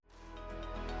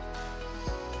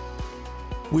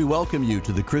We welcome you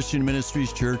to the Christian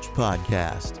Ministries Church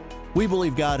podcast. We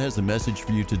believe God has a message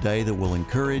for you today that will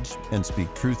encourage and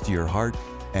speak truth to your heart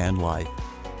and life.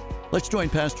 Let's join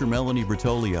Pastor Melanie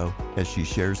Bertolio as she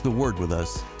shares the word with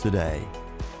us today.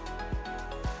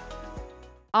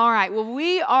 All right, well,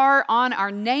 we are on our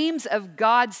Names of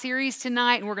God series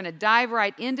tonight, and we're going to dive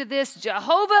right into this.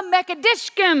 Jehovah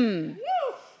Mekaddishkem.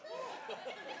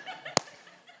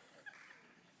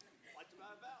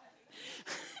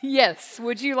 Yes,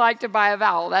 would you like to buy a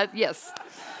vowel? Yes.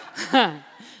 When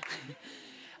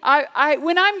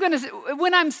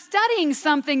I'm studying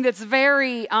something that's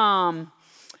very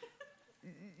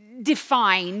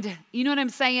defined, you know what I'm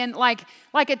saying?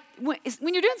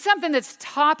 When you're doing something that's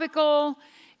topical,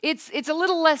 it's a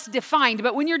little less defined.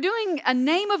 But when you're doing a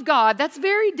name of God, that's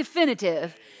very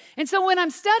definitive. And so when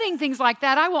I'm studying things like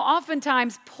that, I will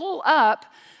oftentimes pull up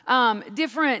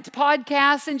different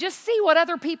podcasts and just see what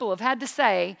other people have had to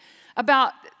say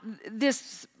about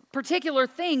this particular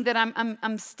thing that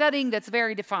I'm studying that's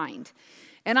very defined.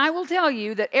 And I will tell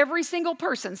you that every single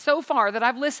person so far that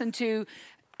I've listened to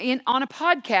on a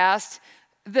podcast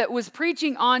that was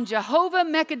preaching on Jehovah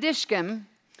Mekaddishkem,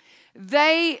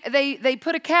 they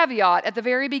put a caveat at the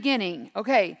very beginning.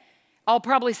 Okay, I'll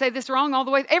probably say this wrong all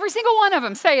the way. Every single one of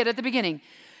them say it at the beginning.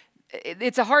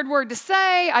 It's a hard word to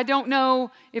say. I don't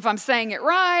know if I'm saying it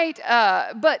right,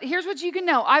 but here's what you can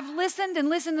know. I've listened and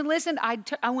listened and listened. I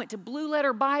went to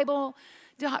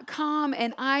blueletterbible.com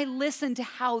and I listened to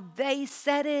how they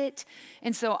said it,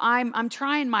 and so I'm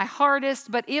trying my hardest.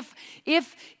 But if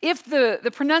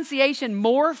the pronunciation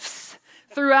morphs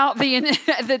throughout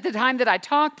the time that I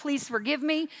talk, please forgive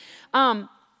me.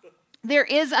 There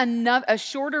is a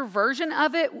shorter version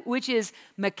of it, which is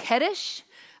Mekaddish.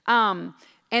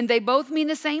 And they both mean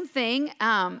the same thing.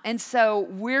 And so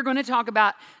we're going to talk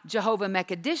about Jehovah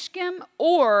Mekaddishkem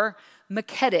or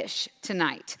Mekaddish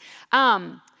tonight.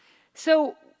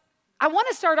 So I want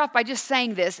to start off by just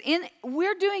saying this.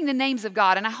 We're doing the names of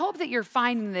God, and I hope that you're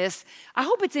finding this. I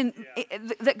hope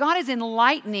that God is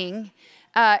enlightening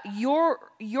your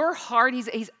heart.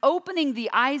 He's opening the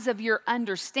eyes of your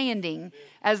understanding,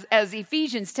 as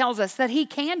Ephesians tells us that he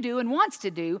can do and wants to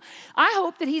do. I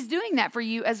hope that he's doing that for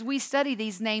you as we study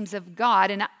these names of God.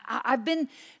 And I've been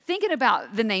thinking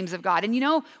about the names of God. And you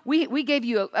know, we gave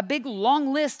you a big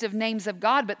long list of names of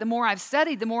God, but the more I've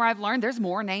studied, the more I've learned there's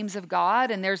more names of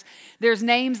God. And there's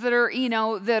names that are,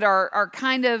 that are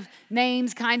kind of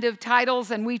names, kind of titles.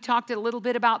 And we talked a little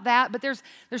bit about that, but there's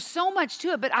so much to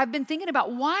it. But I've been thinking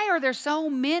about, why are there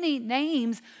so many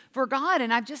names for God?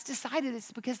 And I've just decided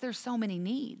it's because there's so many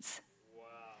needs. Wow.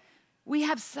 We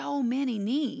have so many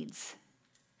needs.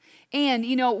 And,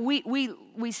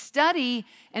 we study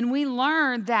and we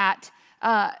learn that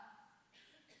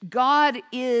God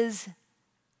is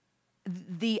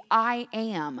the I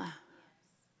am.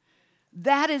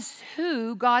 That is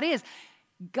who God is.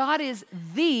 God is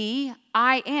the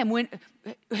I am.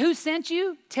 Who sent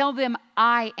you? Tell them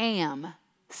I am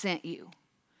sent you.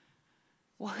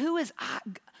 Well, who is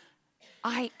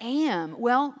I am?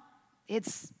 Well,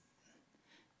 it's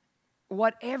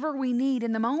whatever we need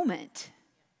in the moment.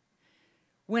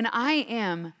 When I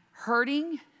am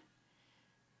hurting,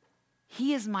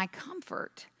 he is my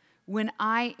comfort. When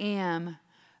I am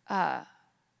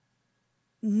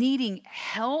needing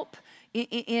help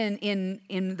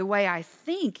in the way I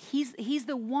think, he's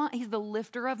the one. He's the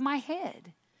lifter of my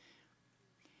head.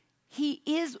 He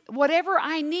is whatever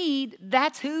I need.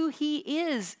 That's who he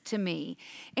is to me.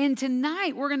 And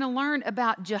tonight we're going to learn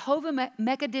about Jehovah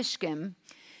Mekaddishkem.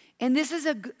 And this is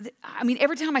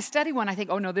every time I study one, I think,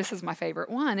 oh no, this is my favorite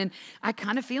one. And I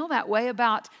kind of feel that way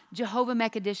about Jehovah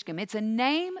Mekaddishkem. It's a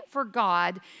name for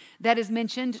God that is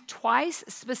mentioned twice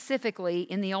specifically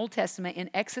in the Old Testament, in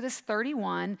Exodus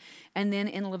 31 and then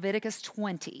in Leviticus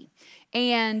 20.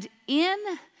 And in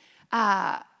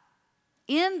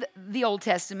the Old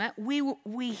Testament,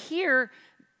 we hear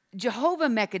Jehovah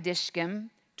Mekaddishkem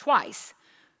twice.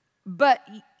 But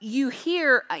you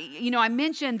hear, I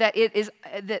mentioned that it is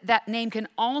that name can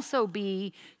also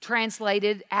be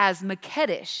translated as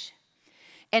Mekaddish,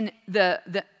 and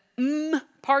the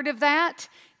part of that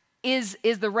is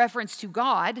the reference to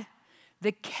God.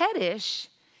 The Kaddish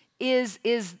is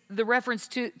the reference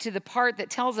to the part that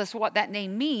tells us what that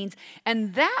name means,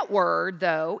 and that word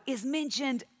though is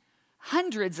mentioned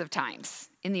hundreds of times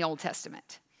in the Old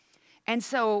Testament, and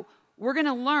so we're going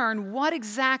to learn what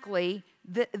exactly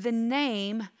the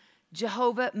name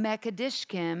Jehovah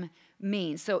Mekaddishkem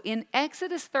means. So in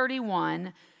Exodus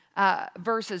 31,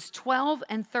 verses 12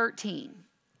 and 13,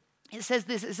 it says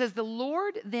this. It says, "The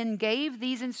Lord then gave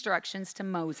these instructions to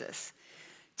Moses.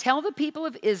 Tell the people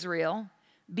of Israel,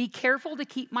 Be careful to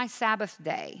keep my Sabbath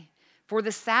day, for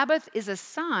the Sabbath is a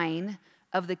sign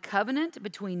of the covenant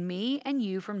between me and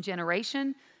you from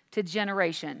generation to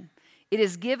generation. It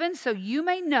is given so you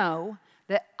may know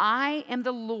that I am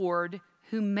the Lord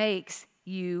who makes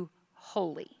you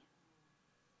holy.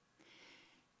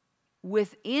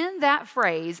 Within that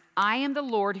phrase, I am the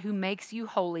Lord who makes you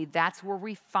holy, that's where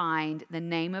we find the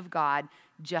name of God,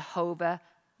 Jehovah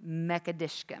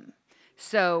Mekaddishkem.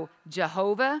 So,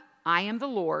 Jehovah, I am the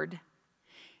Lord.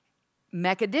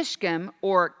 Mekaddishkem,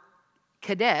 or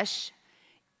Kadesh,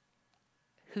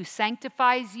 who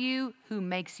sanctifies you, who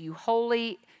makes you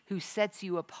holy, who sets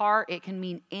you apart. It can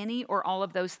mean any or all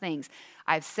of those things.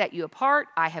 I've set you apart,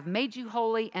 I have made you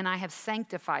holy, and I have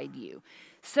sanctified you.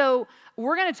 So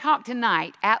we're going to talk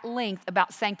tonight at length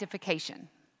about sanctification.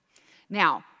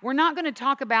 Now, we're not going to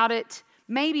talk about it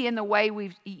maybe in the way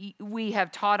we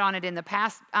have taught on it in the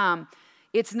past.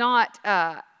 It's not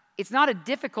a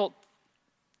difficult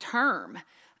term.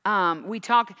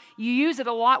 You use it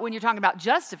a lot when you're talking about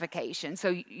justification. So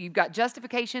you've got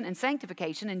justification and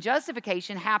sanctification, and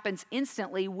justification happens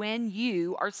instantly when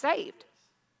you are saved.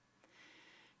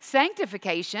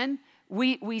 Sanctification,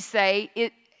 we say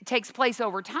it takes place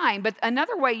over time, but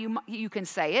another way you can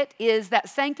say it is that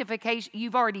sanctification,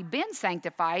 you've already been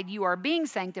sanctified, you are being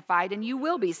sanctified, and you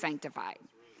will be sanctified.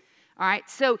 All right,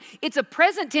 so it's a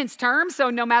present tense term, so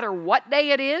no matter what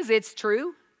day it is, it's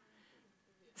true.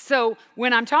 So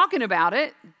when I'm talking about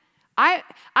it, I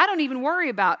don't even worry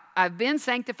about I've been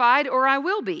sanctified or I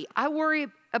will be. I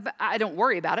don't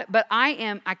worry about it, but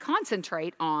I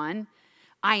concentrate on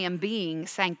I am being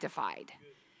sanctified.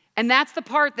 And that's the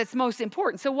part that's most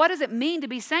important. So what does it mean to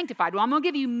be sanctified? Well, I'm going to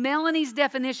give you Melanie's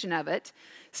definition of it,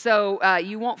 so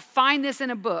you won't find this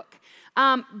in a book.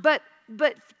 But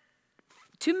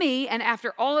to me, and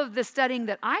after all of the studying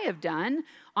that I have done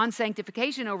on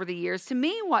sanctification over the years, to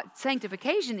me what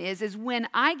sanctification is when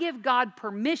I give God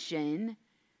permission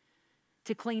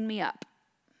to clean me up.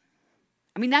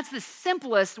 I mean, that's the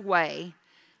simplest way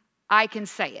I can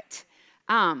say it.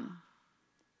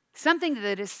 Something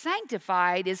that is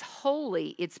sanctified is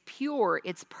holy, it's pure,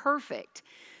 it's perfect.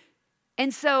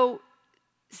 And so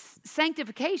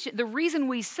sanctification, the reason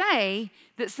we say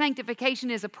that sanctification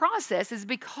is a process is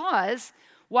because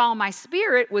while my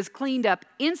spirit was cleaned up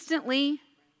instantly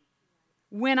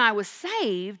when I was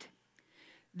saved,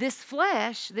 this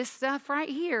flesh, this stuff right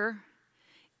here,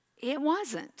 it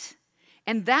wasn't.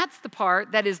 And that's the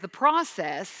part that is the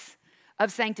process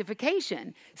of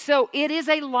sanctification. So it is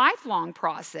a lifelong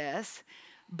process,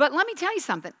 but let me tell you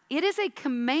something. It is a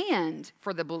command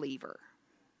for the believer.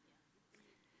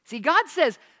 See, God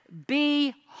says,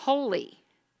 be holy.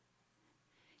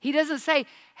 He doesn't say,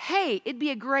 hey, it'd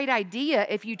be a great idea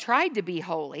if you tried to be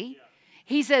holy.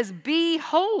 He says, be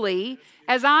holy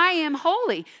as I am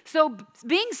holy. So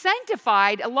being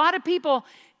sanctified, a lot of people,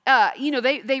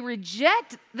 they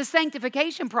reject the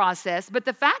sanctification process, but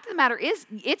the fact of the matter is,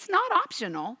 it's not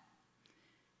optional.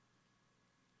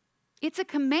 It's a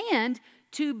command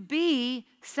to be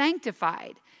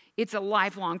sanctified. It's a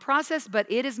lifelong process, but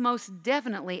it is most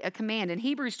definitely a command. In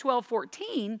Hebrews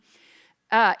 12:14,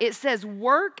 it says,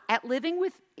 work at living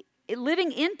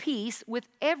in peace with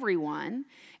everyone,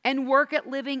 and work at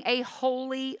living a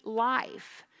holy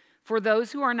life. For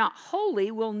those who are not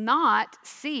holy will not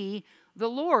see the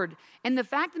Lord. And the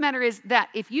fact of the matter is that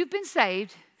if you've been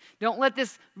saved, don't let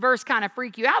this verse kind of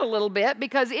freak you out a little bit,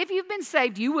 because if you've been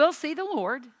saved, you will see the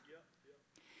Lord.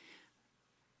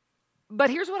 But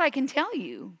here's what I can tell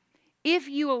you. If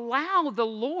you allow the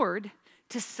Lord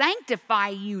to sanctify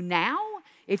you now,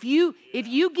 if you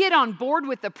get on board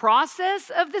with the process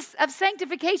of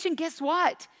sanctification, guess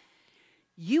what?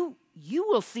 You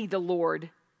will see the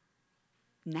Lord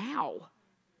now.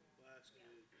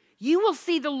 You will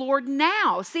see the Lord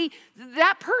now. See,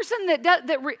 that person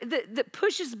that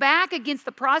pushes back against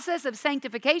the process of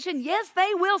sanctification, yes,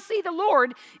 they will see the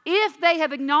Lord if they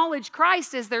have acknowledged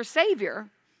Christ as their Savior.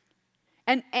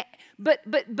 But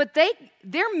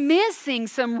they're missing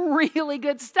some really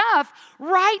good stuff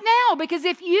right now, because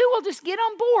if you will just get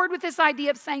on board with this idea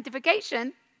of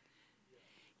sanctification,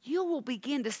 you will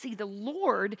begin to see the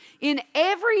Lord in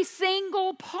every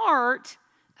single part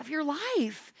of your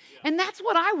life. And that's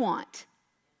what I want.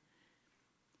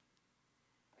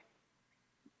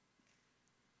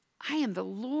 I am the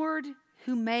Lord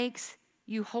who makes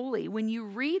you holy. When you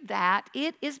read that,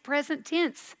 it is present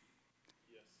tense.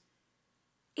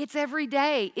 It's every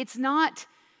day. It's not,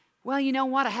 well, you know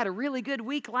what? I had a really good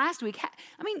week last week.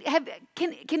 I mean,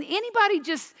 can anybody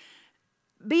just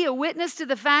be a witness to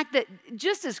the fact that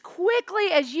just as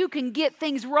quickly as you can get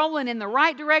things rolling in the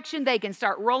right direction, they can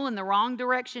start rolling the wrong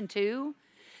direction too?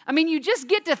 I mean, you just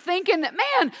get to thinking that,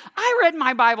 man, I read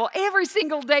my Bible every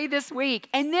single day this week.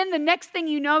 And then the next thing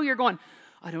you know, you're going,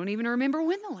 I don't even remember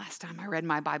when the last time I read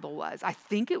my Bible was. I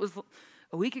think it was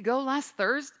a week ago, last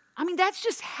Thursday. I mean, that's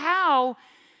just how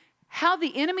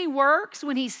the enemy works.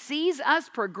 When he sees us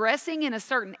progressing in a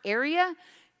certain area,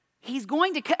 he's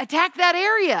going to attack that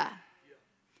area.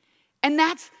 And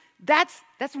that's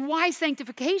why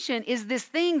sanctification is this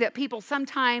thing that people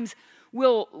sometimes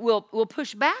will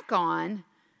push back on.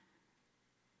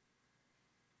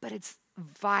 But it's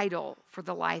vital for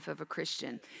the life of a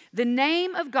Christian. The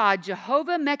name of God,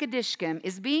 Jehovah Mekaddishkem,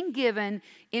 is being given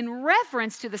in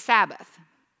reference to the Sabbath.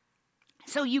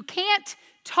 So you can't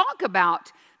talk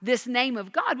about this name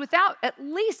of God without at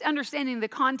least understanding the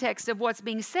context of what's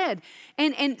being said.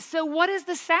 And so what is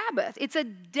the Sabbath? It's a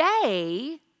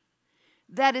day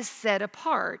that is set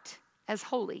apart as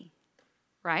holy,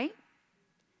 right?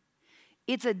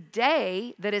 It's a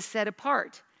day that is set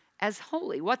apart as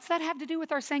holy. What's that have to do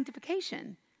with our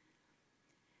sanctification?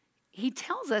 He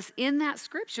tells us in that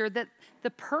scripture that the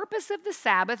purpose of the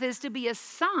Sabbath is to be a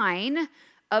sign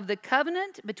of the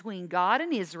covenant between God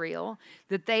and Israel,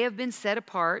 that they have been set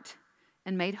apart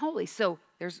and made holy. So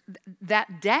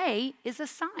that day is a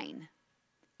sign.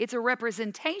 It's a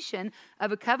representation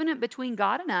of a covenant between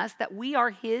God and us, that we are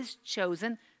his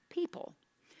chosen people.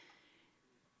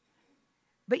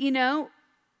 But you know,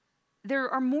 there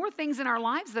are more things in our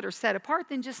lives that are set apart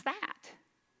than just that.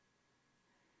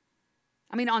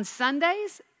 I mean, on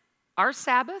Sundays, our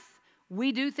Sabbath,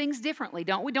 we do things differently,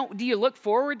 don't we? Do you look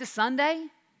forward to Sunday?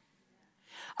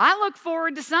 I look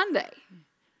forward to Sunday.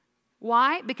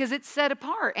 Why? Because it's set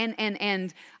apart.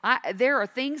 And there are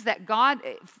things that God,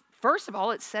 first of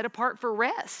all, it's set apart for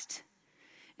rest.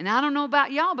 And I don't know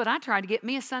about y'all, but I try to get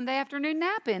me a Sunday afternoon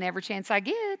nap in every chance I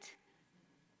get.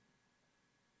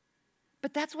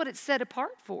 But that's what it's set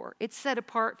apart for. It's set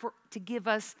apart to give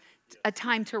us a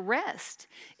time to rest.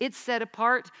 It's set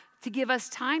apart to give us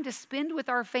time to spend with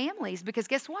our families. Because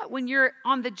guess what? When you're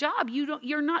on the job,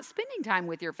 you're not spending time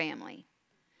with your family.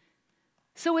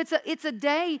 So it's a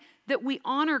day that we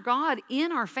honor God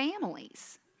in our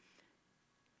families.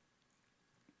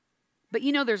 But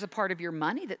you know, there's a part of your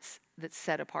money that's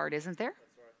set apart, isn't there?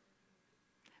 That's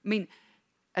right. I mean,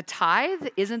 a tithe,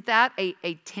 isn't that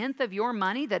a tenth of your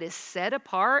money that is set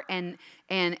apart and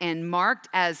marked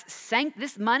as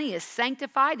this money is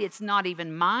sanctified? It's not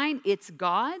even mine, it's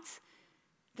God's.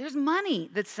 There's money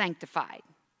that's sanctified.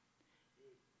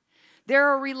 There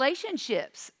are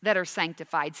relationships that are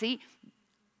sanctified. See,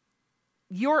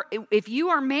 if you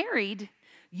are married,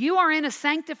 you are in a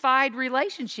sanctified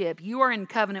relationship. You are in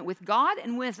covenant with God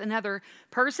and with another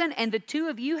person, and the two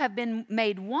of you have been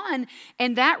made one,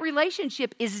 and that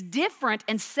relationship is different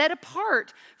and set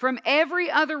apart from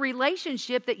every other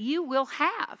relationship that you will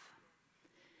have.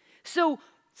 So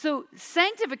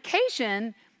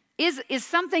sanctification is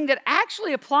something that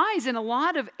actually applies in a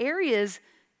lot of areas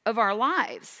of our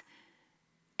lives,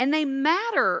 and they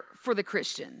matter for the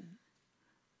Christian.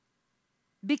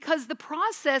 Because the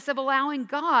process of allowing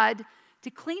God to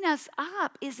clean us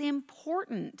up is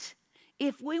important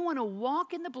if we want to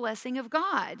walk in the blessing of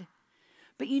God.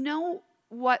 But you know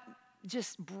what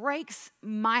just breaks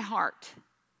my heart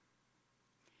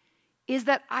is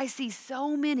that I see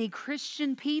so many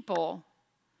Christian people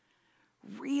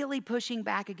really pushing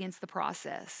back against the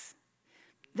process.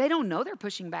 They don't know they're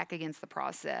pushing back against the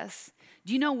process.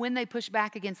 Do you know when they push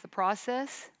back against the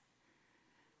process?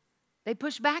 They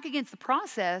push back against the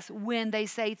process when they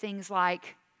say things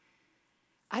like,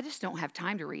 I just don't have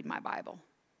time to read my Bible.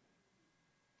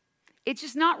 It's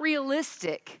just not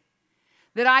realistic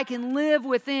that I can live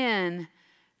within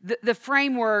the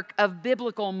framework of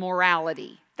biblical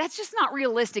morality. That's just not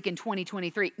realistic in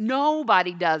 2023.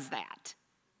 Nobody does that.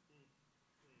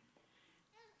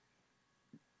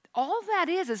 All that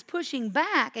is pushing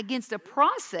back against a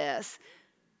process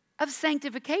of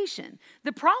sanctification.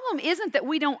 The problem isn't that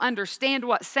we don't understand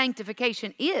what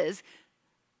sanctification is.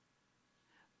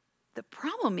 The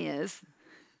problem is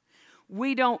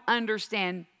we don't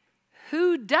understand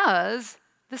who does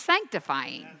the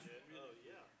sanctifying.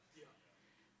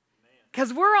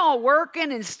 Because we're all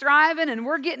working and striving and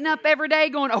we're getting up every day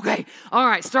going, okay, all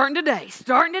right, starting today.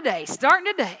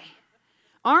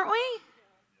 Aren't we?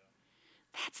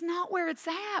 That's not where it's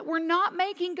at. We're not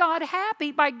making God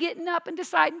happy by getting up and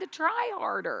deciding to try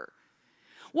harder.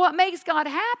 What makes God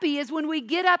happy is when we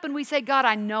get up and we say, God,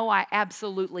 I know I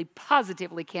absolutely,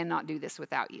 positively cannot do this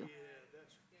without you.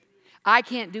 I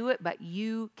can't do it, but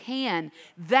you can.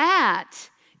 That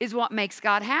is what makes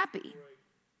God happy.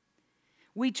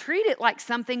 We treat it like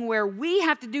something where we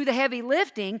have to do the heavy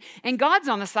lifting and God's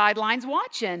on the sidelines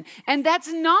watching. And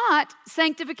that's not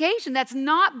sanctification. That's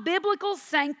not biblical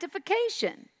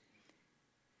sanctification.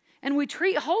 And we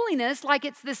treat holiness like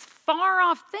it's this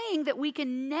far-off thing that we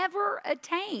can never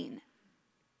attain.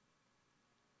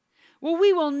 Well,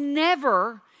 we will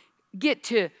never get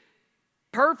to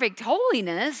perfect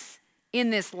holiness in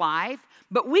this life,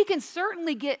 but we can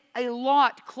certainly get a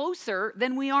lot closer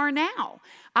than we are now.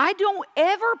 I don't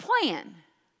ever plan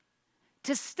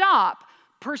to stop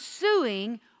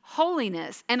pursuing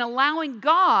holiness and allowing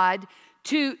God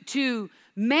to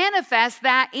manifest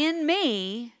that in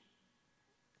me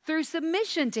through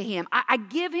submission to Him. I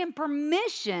give Him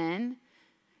permission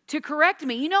to correct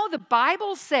me. You know, the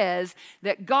Bible says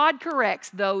that God corrects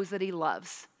those that He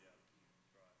loves.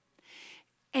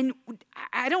 And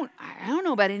I don't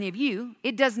know about any of you.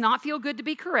 It does not feel good to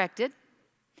be corrected.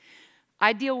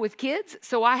 I deal with kids,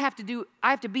 so I have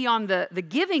to be on the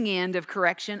giving end of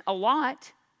correction a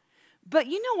lot. But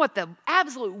you know what the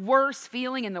absolute worst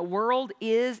feeling in the world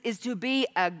is to be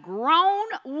a grown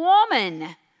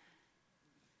woman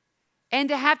and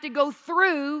to have to go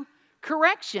through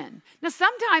correction. Now,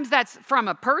 sometimes that's from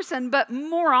a person, but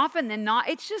more often than not,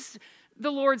 it's just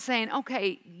the Lord saying,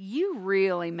 okay, you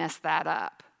really messed that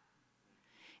up.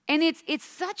 And it's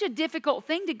such a difficult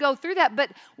thing to go through that.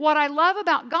 But what I love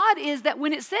about God is that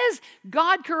when it says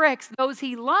God corrects those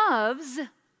He loves,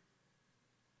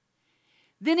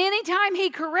 then anytime He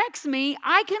corrects me,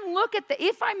 I can look at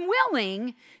if I'm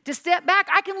willing to step back,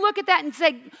 I can look at that and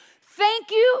say,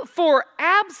 thank you for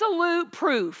absolute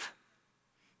proof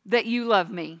that you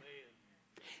love me.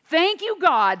 Thank you,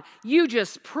 God. You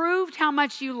just proved how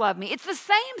much you love me. It's the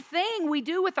same thing we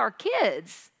do with our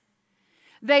kids.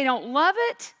 They don't love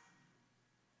it,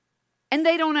 and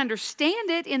they don't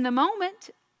understand it in the moment,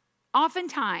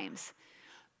 oftentimes.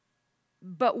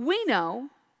 But we know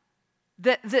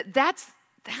that's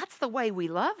the way we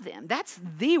love them. That's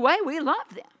the way we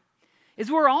love them.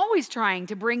 Is we're always trying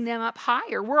to bring them up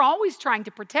higher. We're always trying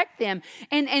to protect them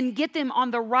and get them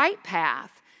on the right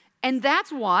path. And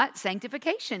that's what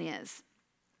sanctification is.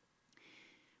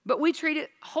 But we treat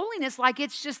holiness like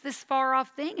it's just this far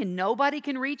off thing and nobody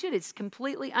can reach it. It's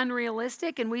completely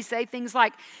unrealistic. And we say things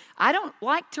like, I don't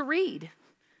like to read.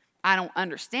 I don't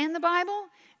understand the Bible,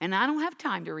 and I don't have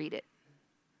time to read it.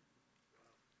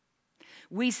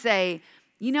 We say,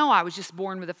 you know, I was just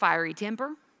born with a fiery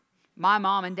temper. My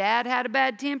mom and dad had a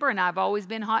bad temper, and I've always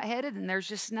been hot-headed, and there's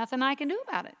just nothing I can do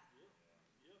about it.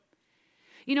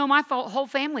 You know, my whole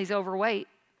family's overweight.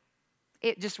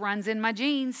 It just runs in my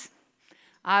genes.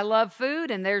 I love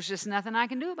food, and there's just nothing I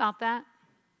can do about that.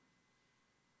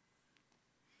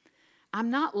 I'm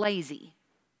not lazy.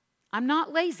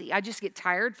 I just get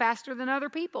tired faster than other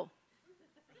people.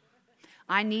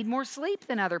 I need more sleep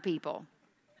than other people.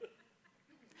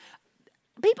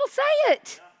 People say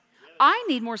it. I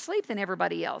need more sleep than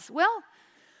everybody else. Well,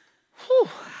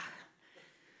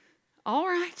 all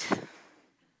right.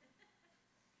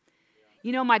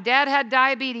 You know, my dad had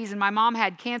diabetes and my mom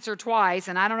had cancer twice,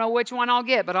 and I don't know which one I'll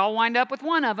get, but I'll wind up with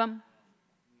one of them.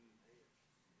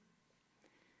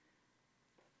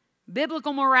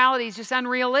 Biblical morality is just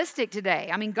unrealistic today.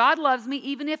 I mean, God loves me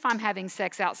even if I'm having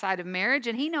sex outside of marriage,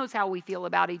 and He knows how we feel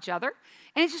about each other.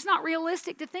 And it's just not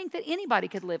realistic to think that anybody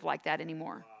could live like that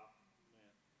anymore.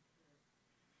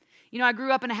 You know, I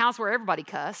grew up in a house where everybody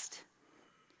cussed.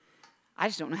 I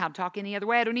just don't know how to talk any other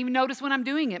way. I don't even notice when I'm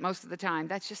doing it most of the time.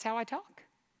 That's just how I talk.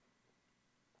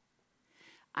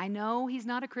 I know he's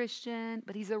not a Christian,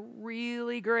 but he's a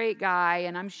really great guy,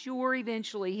 and I'm sure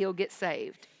eventually he'll get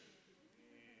saved.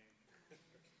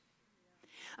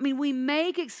 I mean, we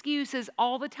make excuses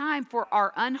all the time for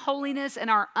our unholiness and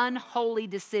our unholy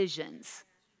decisions.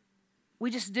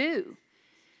 We just do.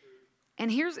 And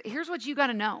here's what you got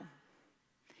to know.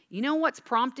 You know what's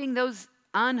prompting those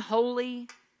unholy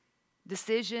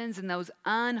decisions and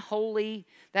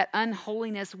that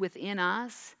unholiness within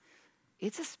us?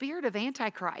 It's a spirit of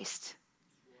Antichrist.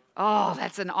 Oh,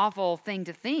 that's an awful thing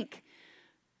to think.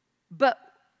 But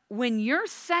when you're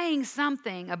saying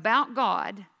something about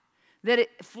God that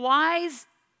it flies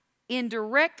in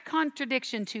direct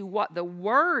contradiction to what the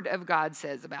Word of God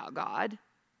says about God,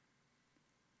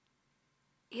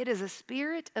 it is a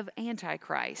spirit of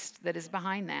Antichrist that is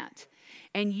behind that.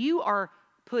 And you are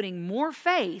putting more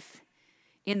faith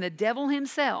in the devil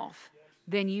himself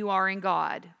than you are in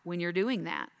God when you're doing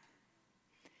that.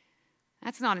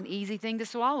 That's not an easy thing to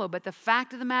swallow, but the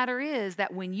fact of the matter is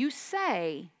that when you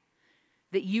say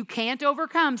that you can't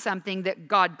overcome something that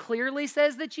God clearly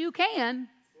says that you can,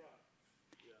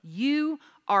 you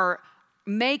are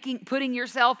putting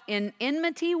yourself in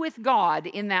enmity with God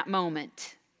in that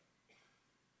moment.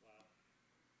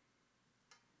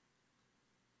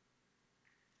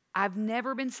 I've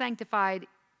never been sanctified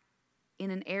in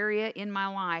an area in my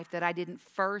life that I didn't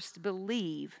first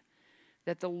believe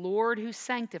that the Lord who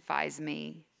sanctifies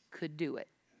me could do it.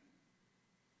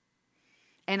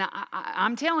 And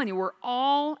I'm telling you, we're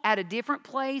all at a different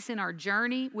place in our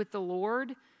journey with the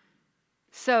Lord.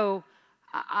 So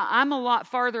I'm a lot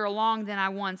farther along than I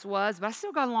once was, but I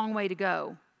still got a long way to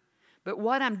go. But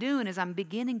what I'm doing is I'm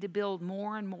beginning to build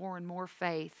more and more and more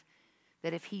faith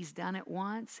that if He's done it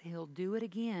once, He'll do it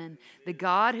again. The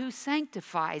God who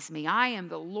sanctifies me. I am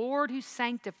the Lord who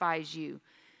sanctifies you.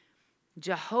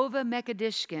 Jehovah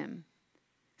Mekaddishkem.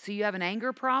 So you have an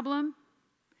anger problem?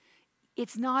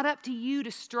 It's not up to you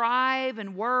to strive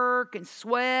and work and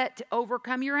sweat to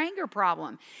overcome your anger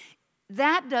problem.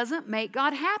 That doesn't make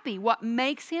God happy. What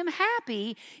makes Him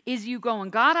happy is you going,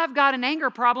 God, I've got an anger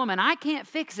problem and I can't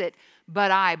fix it,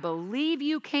 but I believe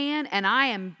you can and I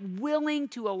am willing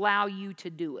to allow you to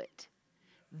do it.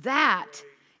 That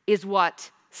is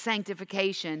what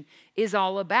sanctification is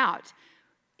all about.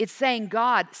 It's saying,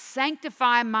 God,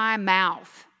 sanctify my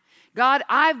mouth. God,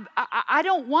 I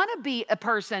don't want to be a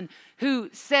person who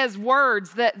says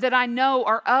words that I know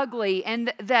are ugly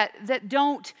and that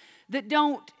don't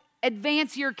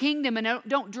advance your kingdom and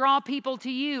don't draw people to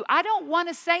you. I don't want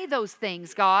to say those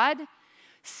things, God.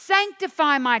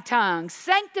 Sanctify my tongue.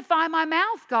 Sanctify my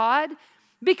mouth, God.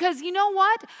 Because you know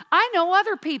what? I know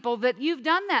other people that you've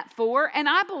done that for, and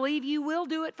I believe you will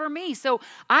do it for me. So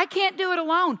I can't do it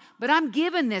alone, but I'm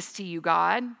giving this to you,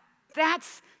 God.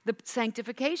 That's the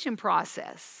sanctification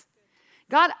process.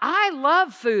 God, I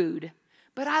love food,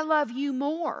 but I love you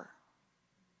more.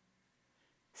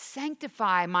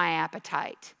 Sanctify my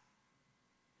appetite.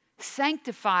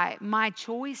 Sanctify my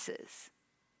choices.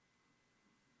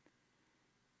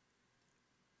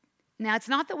 Now, it's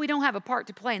not that we don't have a part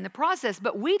to play in the process,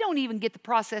 but we don't even get the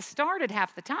process started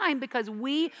half the time because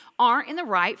we aren't in the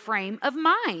right frame of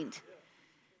mind.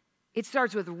 It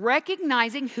starts with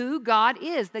recognizing who God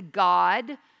is, the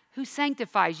God who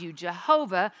sanctifies you,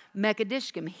 Jehovah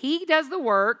Mekaddishkem. He does the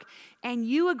work, and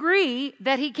you agree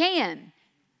that He can.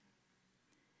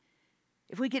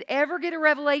 If we could ever get a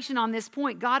revelation on this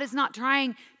point, God is not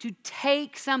trying to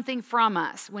take something from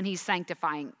us when He's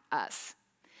sanctifying us.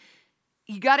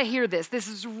 You got to hear this. This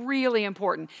is really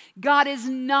important. God is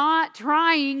not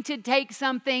trying to take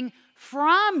something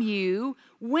from you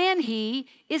when He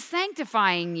is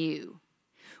sanctifying you.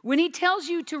 When He tells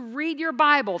you to read your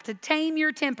Bible, to tame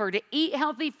your temper, to eat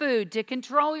healthy food, to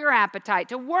control your appetite,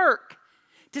 to work,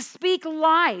 to speak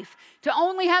life, to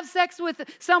only have sex with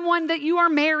someone that you are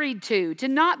married to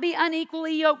not be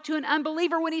unequally yoked to an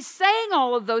unbeliever, when He's saying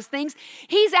all of those things,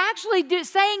 He's actually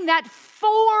saying that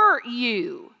for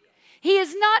you. He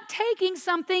is not taking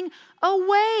something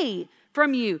away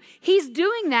from you. He's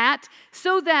doing that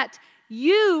so that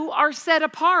you are set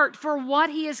apart for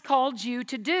what He has called you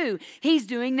to do. He's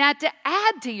doing that to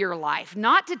add to your life,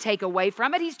 not to take away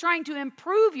from it. He's trying to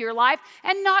improve your life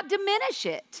and not diminish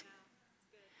it.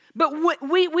 But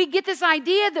we get this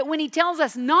idea that when He tells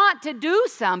us not to do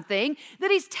something,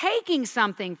 that He's taking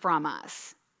something from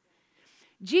us.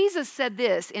 Jesus said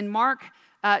this in Mark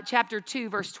chapter 2,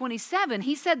 verse 27,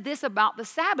 He said this about the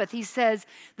Sabbath. He says,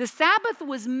 the Sabbath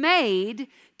was made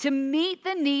to meet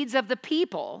the needs of the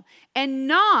people and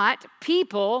not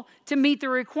people to meet the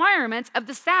requirements of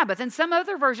the Sabbath. And some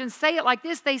other versions say it like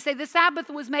this. They say the Sabbath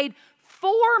was made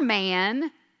for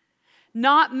man,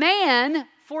 not man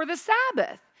for the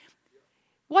Sabbath.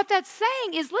 What that's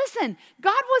saying is, listen,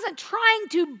 God wasn't trying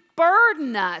to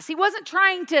burden us. He wasn't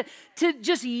trying to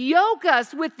just yoke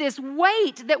us with this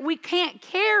weight that we can't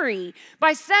carry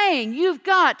by saying, you've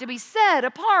got to be set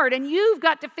apart and you've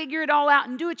got to figure it all out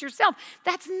and do it yourself.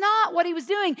 That's not what He was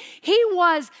doing. He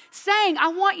was saying, I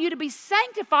want you to be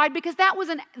sanctified because that was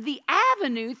the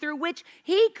avenue through which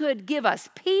He could give us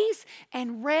peace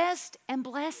and rest and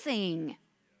blessing.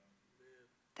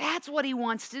 That's what He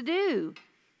wants to do.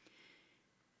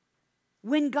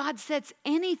 When God sets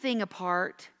anything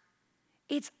apart,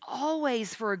 it's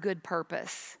always for a good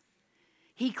purpose.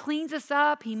 He cleans us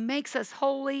up, He makes us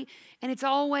holy, and it's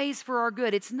always for our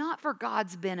good. It's not for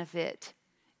God's benefit.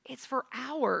 It's for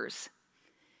ours.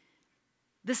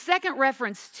 The second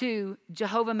reference to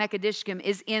Jehovah Mekaddishkem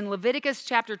is in Leviticus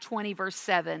chapter 20, verse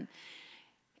 7.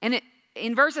 And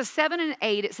in verses 7 and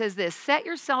 8, it says this: set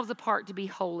yourselves apart to be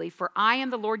holy, for I am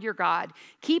the Lord your God.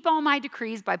 Keep all my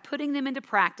decrees by putting them into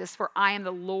practice, for I am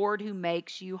the Lord who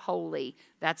makes you holy.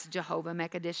 That's Jehovah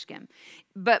Mekaddishkem.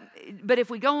 But if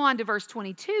we go on to verse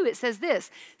 22, it says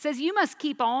this. It says, you must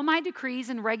keep all my decrees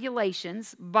and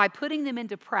regulations by putting them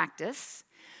into practice.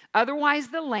 Otherwise,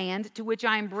 the land to which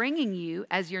I am bringing you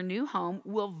as your new home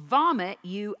will vomit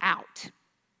you out.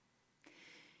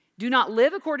 Do not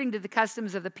live according to the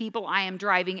customs of the people I am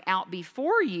driving out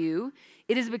before you.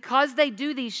 It is because they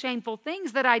do these shameful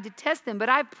things that I detest them. But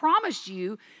I've promised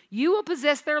you, you will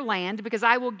possess their land because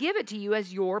I will give it to you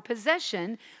as your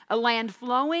possession, a land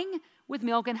flowing with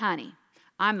milk and honey.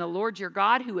 I'm the Lord your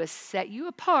God who has set you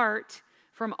apart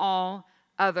from all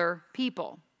other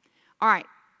people. All right,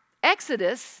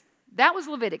 Exodus, that was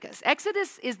Leviticus.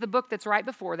 Exodus is the book that's right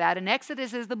before that, and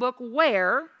Exodus is the book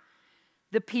where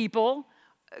the people,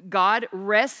 God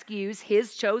rescues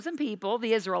his chosen people,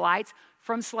 the Israelites,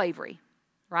 from slavery,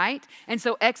 right? And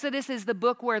so Exodus is the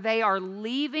book where they are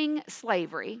leaving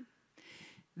slavery.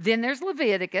 Then there's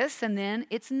Leviticus, and then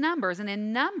it's Numbers. And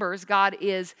in Numbers, God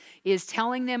is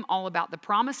telling them all about the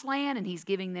promised land, and he's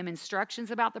giving them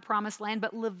instructions about the promised land.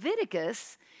 But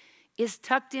Leviticus is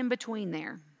tucked in between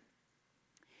there.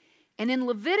 And in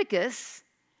Leviticus,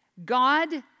 God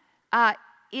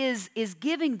is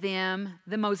giving them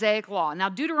the Mosaic law. Now,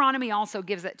 Deuteronomy also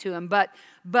gives that to them, but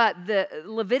the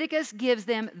Leviticus gives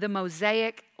them the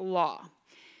Mosaic law,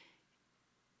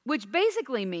 which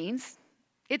basically means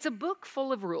it's a book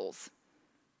full of rules.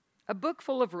 A book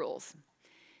full of rules.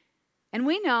 And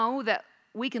we know that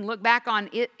we can look back on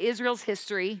Israel's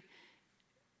history,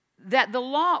 that the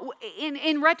law,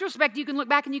 in retrospect, you can look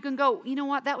back and you can go, you know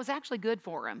what, that was actually good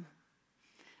for them.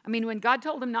 I mean, when God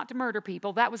told him not to murder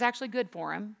people, that was actually good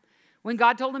for him. When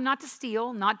God told him not to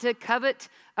steal, not to covet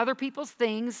other people's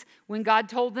things, when God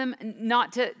told them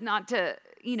not to,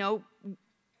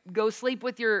 go sleep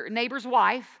with your neighbor's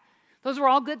wife, those were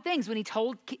all good things. When he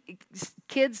told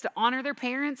kids to honor their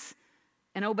parents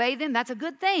and obey them, that's a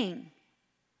good thing.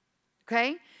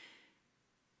 Okay?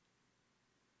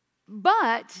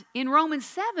 But in Romans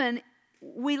 7,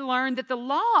 we learn that the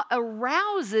law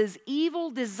arouses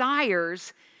evil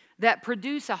desires that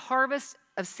produce a harvest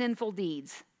of sinful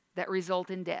deeds that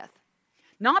result in death.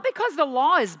 Not because the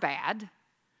law is bad,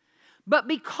 but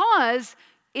because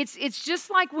it's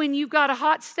just like when you've got a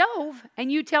hot stove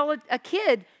and you tell a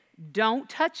kid, don't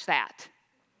touch that.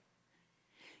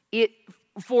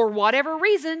 For whatever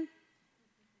reason,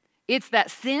 it's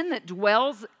that sin that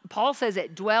dwells, Paul says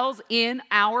it dwells in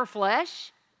our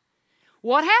flesh.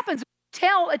 What happens?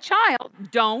 Tell a child,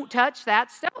 don't touch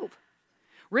that stove.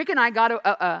 Rick and I got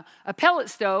a pellet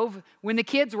stove when the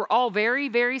kids were all very,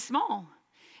 very small.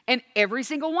 And every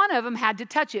single one of them had to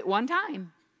touch it one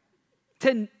time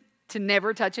to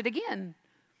never touch it again.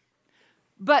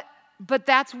 But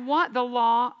that's what the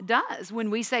law does.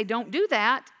 When we say don't do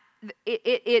that,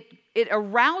 it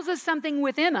arouses something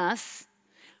within us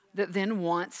that then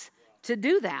wants to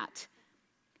do that.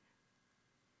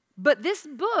 But this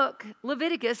book,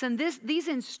 Leviticus, and these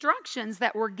instructions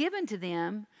that were given to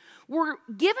them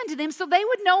so they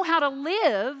would know how to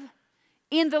live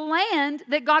in the land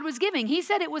that God was giving. He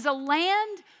said it was a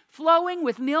land flowing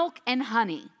with milk and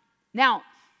honey. Now,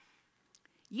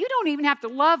 you don't even have to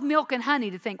love milk and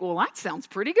honey to think, well, that sounds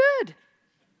pretty good.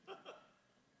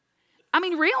 I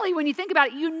mean, really, when you think about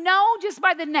it, you know just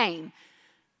by the name,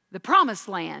 the promised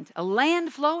land, a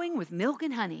land flowing with milk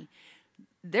and honey.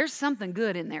 There's something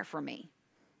good in there for me.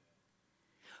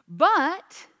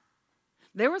 But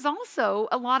there was also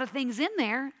a lot of things in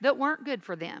there that weren't good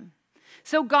for them.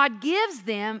 So God gives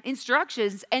them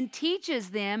instructions and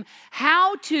teaches them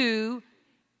how to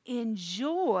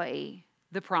enjoy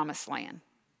the promised land.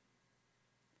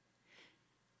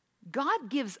 God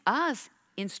gives us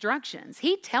instructions.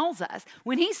 He tells us,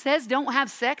 when he says don't have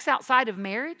sex outside of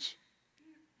marriage,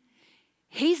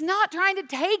 he's not trying to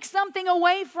take something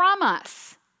away from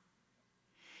us.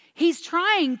 He's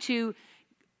trying to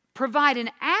provide an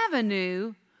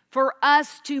avenue for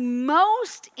us to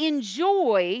most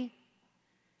enjoy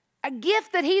a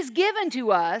gift that he's given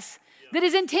to us that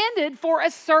is intended for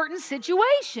a certain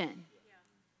situation.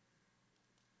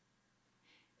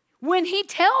 When he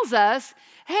tells us,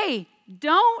 hey,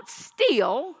 don't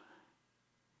steal,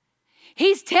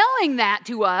 he's telling that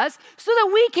to us so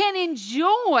that we can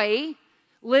enjoy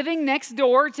living next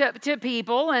door to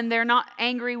people and they're not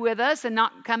angry with us and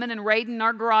not coming and raiding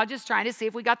our garages trying to see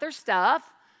if we got their stuff.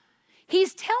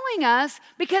 He's telling us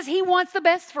because he wants the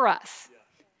best for us.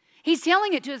 He's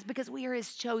telling it to us because we are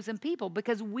his chosen people,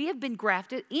 because we have been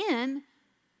grafted in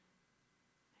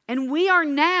and we are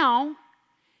now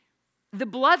the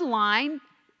bloodline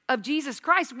of Jesus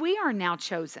Christ, we are now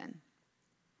chosen.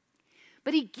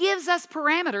 But he gives us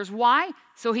parameters. Why?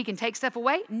 So he can take stuff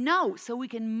away? No, so we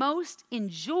can most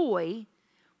enjoy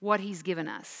what he's given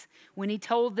us. When he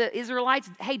told the Israelites,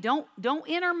 hey, don't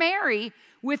intermarry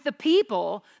with the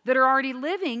people that are already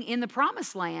living in the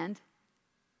promised land.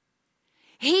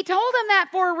 He told them that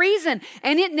for a reason,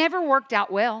 and it never worked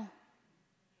out well.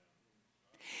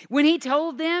 When he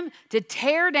told them to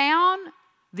tear down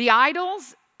the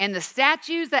idols and the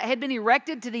statues that had been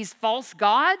erected to these false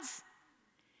gods,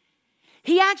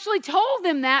 he actually told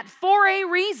them that for a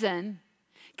reason,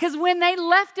 because when they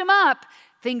left him up,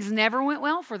 things never went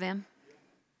well for them.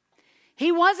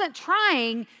 He wasn't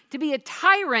trying to be a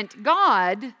tyrant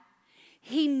God.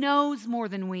 He knows more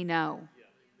than we know.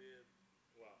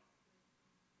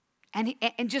 And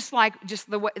just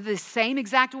the same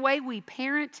exact way we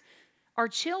parent our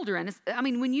children. I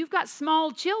mean, when you've got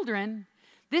small children,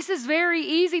 this is very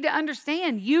easy to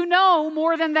understand. You know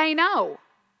more than they know.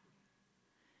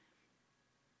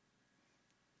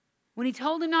 When he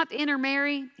told them not to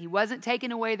intermarry, he wasn't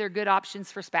taking away their good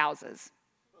options for spouses.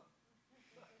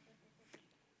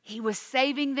 He was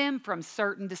saving them from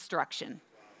certain destruction.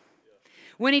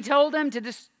 When he told them to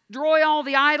destroy all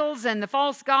the idols and the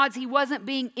false gods, he wasn't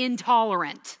being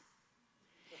intolerant.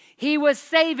 He was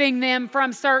saving them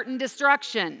from certain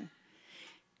destruction.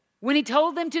 When he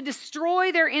told them to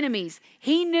destroy their enemies,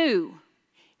 he knew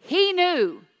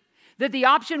that the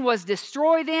option was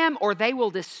destroy them or they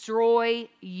will destroy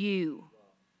you.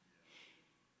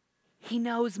 He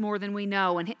knows more than we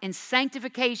know. And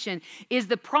sanctification is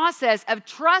the process of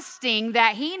trusting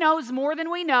that he knows more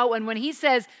than we know. And when he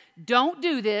says, don't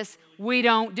do this, we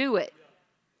don't do it.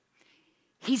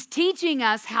 He's teaching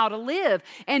us how to live.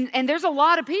 And there's a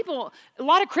lot of people, a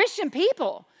lot of Christian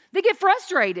people, they get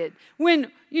frustrated when,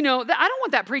 I don't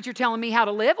want that preacher telling me how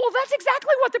to live. Well, that's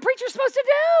exactly what the preacher's supposed to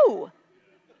do.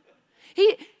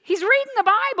 He's reading the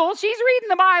Bible. She's reading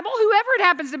the Bible. Whoever it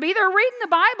happens to be, they're reading the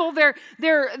Bible.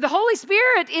 The Holy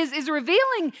Spirit is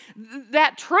revealing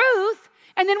that truth.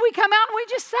 And then we come out and we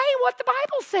just say what the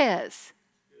Bible says.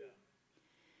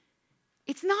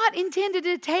 It's not intended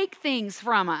to take things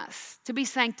from us to be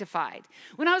sanctified.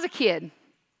 When I was a kid,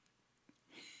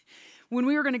 when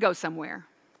we were going to go somewhere,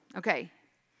 okay,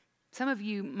 some of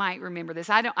you might remember this.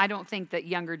 I don't think that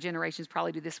younger generations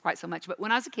probably do this quite so much. But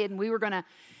when I was a kid and we were going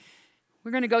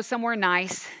to go somewhere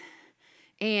nice,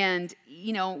 and,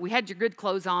 we had your good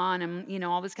clothes on and,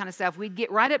 all this kind of stuff. We'd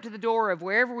get right up to the door of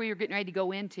wherever we were getting ready to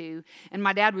go into, and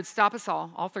my dad would stop us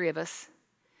all three of us,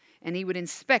 and he would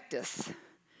inspect us,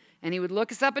 and he would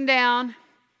look us up and down,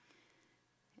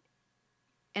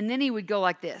 and then he would go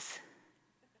like this.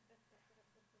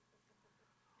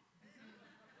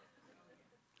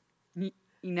 You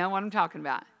know what I'm talking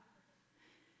about.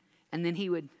 And then he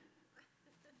would...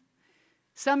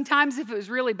 Sometimes if it was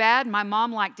really bad, my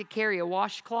mom liked to carry a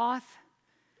washcloth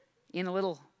in a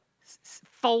little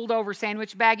fold-over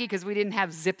sandwich baggie because we didn't have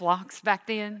Ziplocs back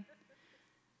then.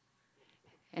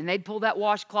 And they'd pull that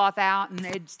washcloth out and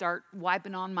they'd start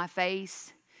wiping on my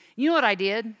face. You know what I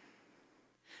did?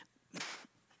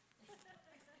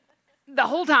 The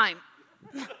whole time.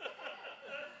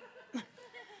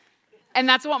 And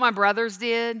that's what my brothers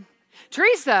did.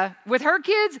 Teresa, with her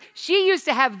kids, she used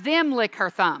to have them lick her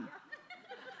thumb.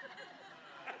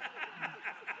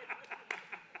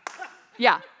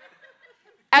 Yeah,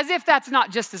 as if that's not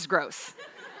just as gross.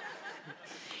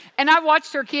 And I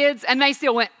watched her kids, and they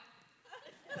still went.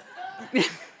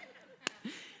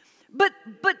 But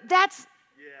that's.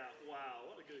 Yeah, wow.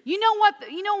 What a good.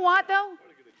 You know what though?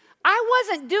 I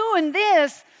wasn't doing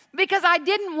this because I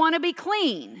didn't want to be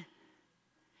clean.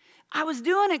 I was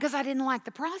doing it because I didn't like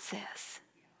the process.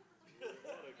 What a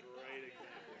great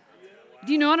example.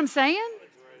 Do you know what I'm saying?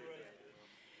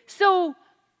 So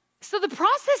the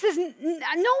process is, no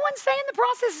one's saying the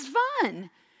process is fun.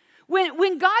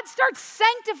 When God starts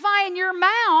sanctifying your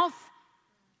mouth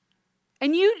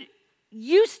and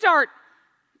you start,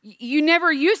 you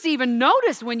never used to even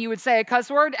notice when you would say a cuss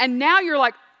word, and now you're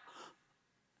like,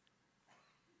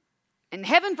 and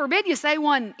heaven forbid you say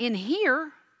one in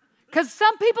here, because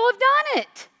some people have done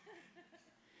it.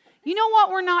 You know what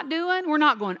we're not doing? We're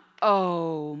not going,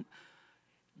 oh,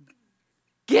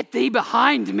 get thee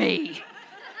behind me.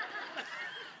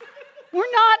 We're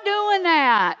not doing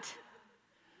that.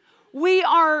 We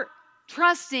are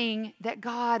trusting that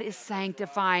God is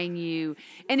sanctifying you.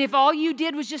 And if all you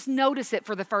did was just notice it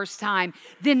for the first time,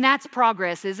 then that's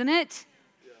progress, isn't it?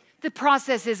 Yeah. The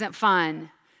process isn't fun.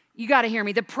 You got to hear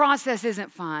me. The process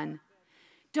isn't fun.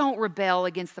 Don't rebel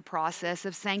against the process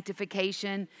of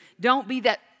sanctification. Don't be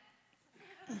that.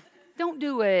 Don't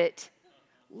do it.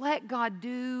 Let God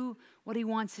do what he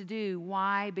wants to do.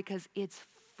 Why? Because it's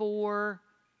for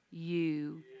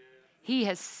you. He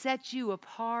has set you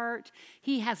apart.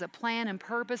 He has a plan and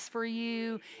purpose for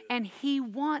you, and he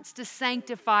wants to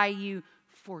sanctify you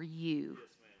for you.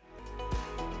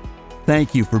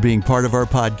 Thank you for being part of our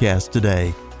podcast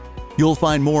today. You'll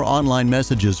find more online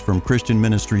messages from Christian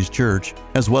Ministries Church,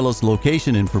 as well as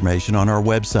location information on our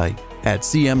website at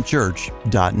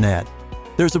cmchurch.net.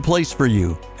 There's a place for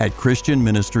you at Christian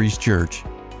Ministries Church,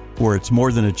 where it's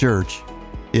more than a church,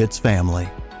 it's family.